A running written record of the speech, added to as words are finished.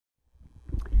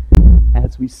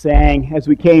As we sang, as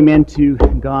we came into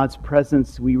God's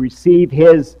presence, we receive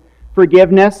His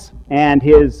forgiveness and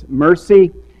His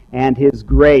mercy and His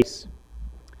grace.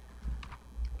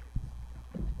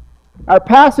 Our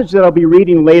passage that I'll be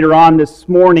reading later on this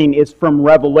morning is from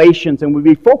Revelations, and we'll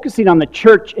be focusing on the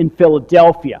church in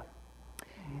Philadelphia.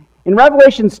 In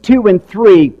Revelations 2 and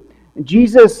 3,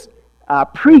 Jesus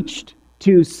preached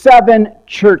to 7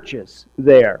 churches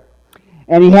there.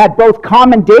 And he had both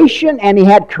commendation and he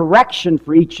had correction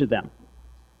for each of them.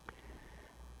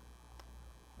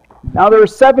 Now there are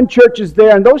 7 churches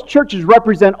there, and those churches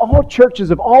represent all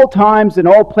churches of all times and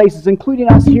all places, including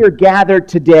us here gathered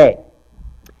today.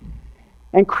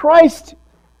 And Christ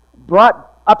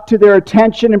brought up to their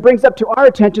attention and brings up to our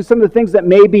attention some of the things that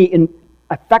may be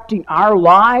affecting our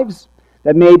lives,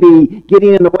 that may be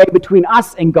getting in the way between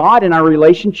us and God and our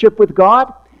relationship with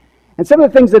God. And some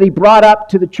of the things that he brought up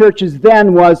to the churches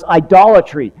then was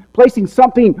idolatry, placing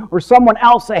something or someone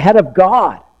else ahead of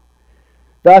God.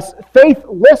 Thus,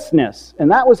 faithlessness, and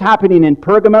that was happening in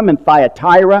Pergamum and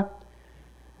Thyatira.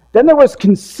 Then there was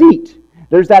conceit.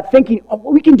 There's that thinking, oh,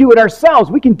 we can do it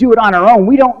ourselves. We can do it on our own.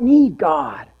 We don't need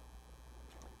God.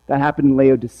 That happened in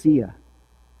Laodicea.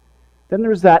 Then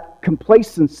there's that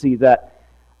complacency that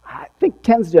I think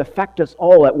tends to affect us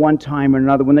all at one time or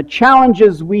another. When the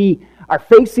challenges we are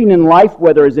facing in life,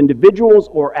 whether as individuals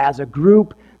or as a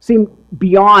group, seem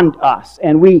beyond us,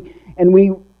 and we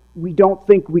don't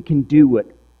think we can do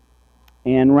it.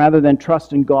 And rather than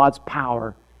trust in God's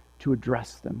power to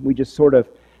address them, we just sort of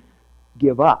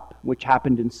give up, which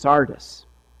happened in Sardis.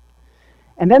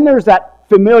 And then there's that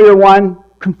familiar one,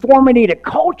 conformity to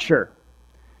culture.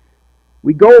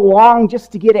 We go along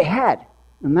just to get ahead.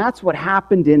 And that's what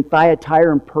happened in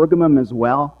Thyatira and Pergamum as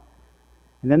well.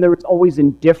 And then there was always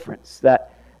indifference.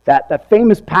 That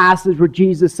famous passage where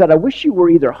Jesus said, I wish you were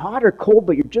either hot or cold,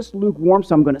 but you're just lukewarm,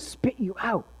 so I'm going to spit you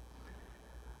out.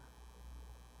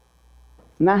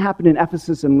 And that happened in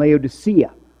Ephesus and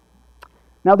Laodicea.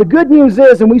 Now the good news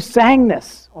is, and we sang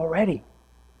this already,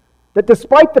 that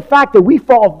despite the fact that we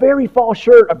fall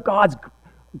short of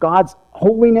God's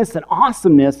holiness and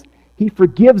awesomeness, He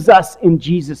forgives us in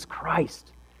Jesus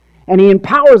Christ. And He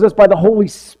empowers us by the Holy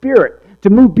Spirit to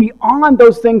move beyond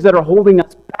those things that are holding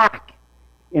us back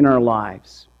in our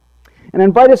lives. And I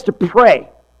invite us to pray.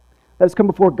 Let us come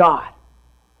before God.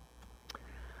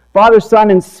 Father, Son,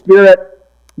 and Spirit,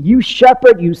 you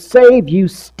shepherd, you save, you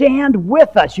stand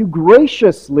with us. You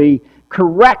graciously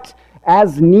correct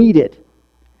as needed.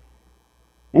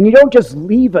 And you don't just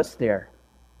leave us there.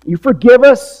 You forgive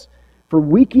us for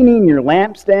weakening your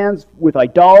lampstands with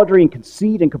idolatry and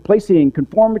conceit and complacency and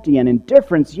conformity and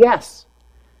indifference, yes.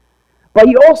 But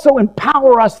you also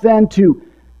empower us then to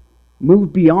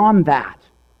move beyond that,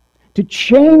 to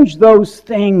change those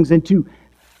things into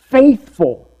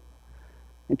faithfulness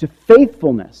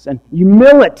and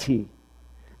humility,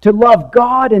 to love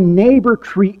God and neighbor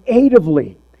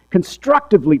creatively,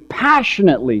 constructively,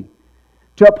 passionately,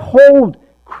 to uphold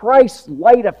Christ's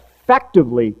light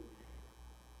effectively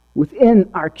within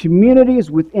our communities,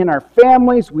 within our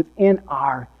families, within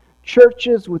our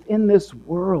churches, within this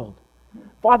world.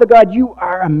 Father God, you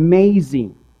are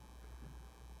amazing.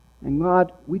 And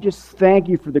God, we just thank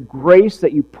you for the grace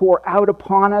that you pour out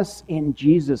upon us in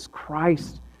Jesus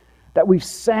Christ, that we've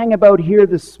sang about here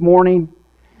this morning.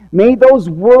 May those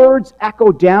words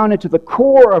echo down into the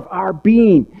core of our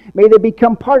being. May they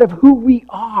become part of who we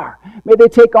are. May they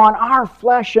take on our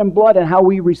flesh and blood and how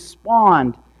we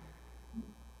respond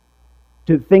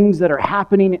to things that are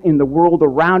happening in the world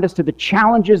around us, to the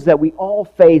challenges that we all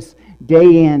face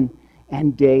day in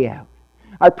and day out.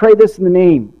 I pray this in the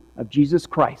name of Jesus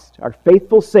Christ, our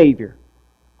faithful Savior.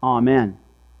 Amen.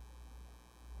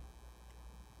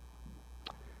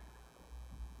 I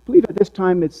believe at this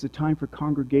time it's the time for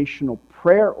congregational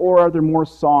prayer, or are there more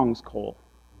songs, Cole?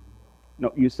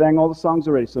 No, you sang all the songs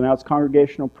already, so now it's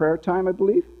congregational prayer time, I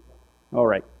believe? All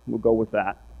right, we'll go with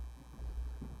that.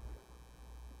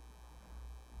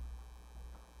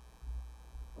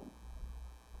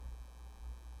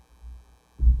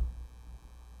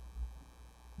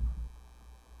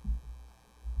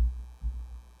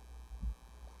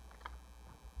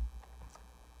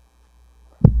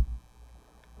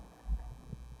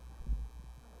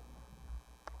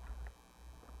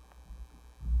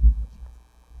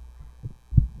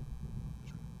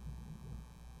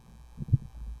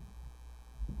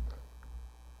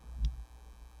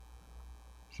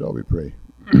 Shall we pray?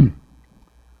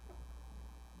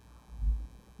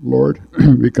 Lord,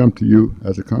 we come to you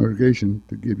as a congregation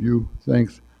to give you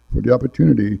thanks for the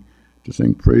opportunity to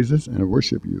sing praises and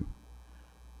worship you.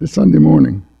 This Sunday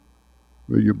morning,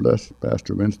 will you bless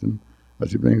Pastor Winston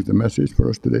as he brings the message for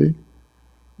us today.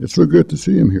 It's so good to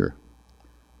see him here.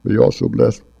 But you also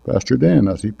bless Pastor Dan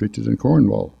as he preaches in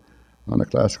Cornwall on a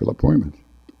classical appointment.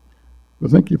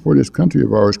 But thank you for this country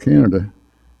of ours, Canada,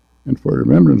 and for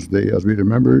Remembrance Day as we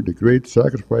remember the great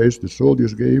sacrifice the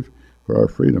soldiers gave for our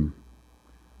freedom.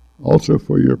 Also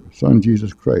for your Son,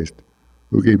 Jesus Christ,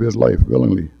 who gave his life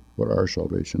willingly for our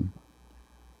salvation.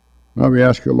 Now we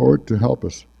ask you, Lord, to help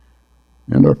us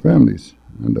and our families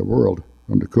and the world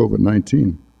from the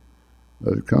COVID-19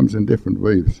 as it comes in different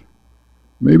waves.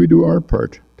 May we do our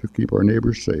part to keep our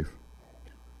neighbors safe.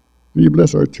 May you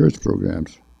bless our church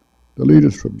programs, the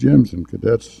leaders from gyms and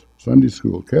cadets, Sunday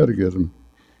school, catechism,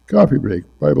 coffee break,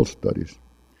 Bible studies,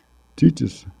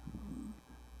 teachers,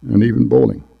 and even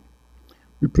bowling.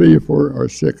 We pray for our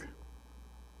sick.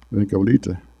 Think of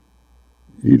Lita,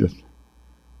 Edith,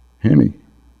 Henny,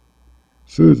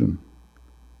 Susan,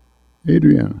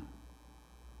 Adriana,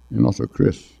 and also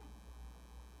Chris.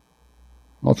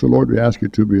 Also, Lord, we ask you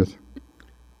to be with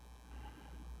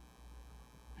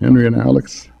Henry and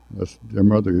Alex, as their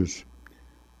mother is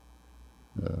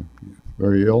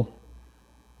very ill,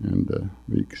 and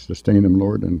we sustain them,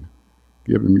 Lord, and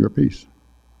give them your peace.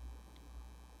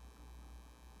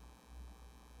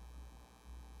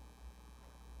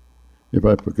 If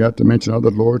I forgot to mention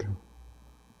other, Lord,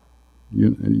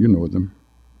 you know them.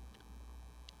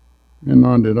 And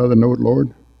on another note,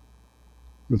 Lord,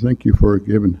 we thank you for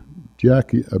giving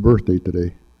Jackie a birthday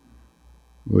today.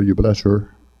 Will you bless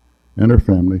her and her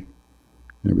family?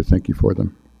 And we thank you for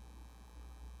them.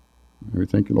 And we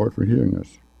thank you, Lord, for hearing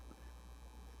us.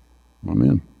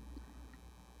 Amen.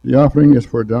 The offering is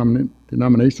for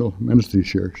denominational ministry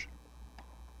shares.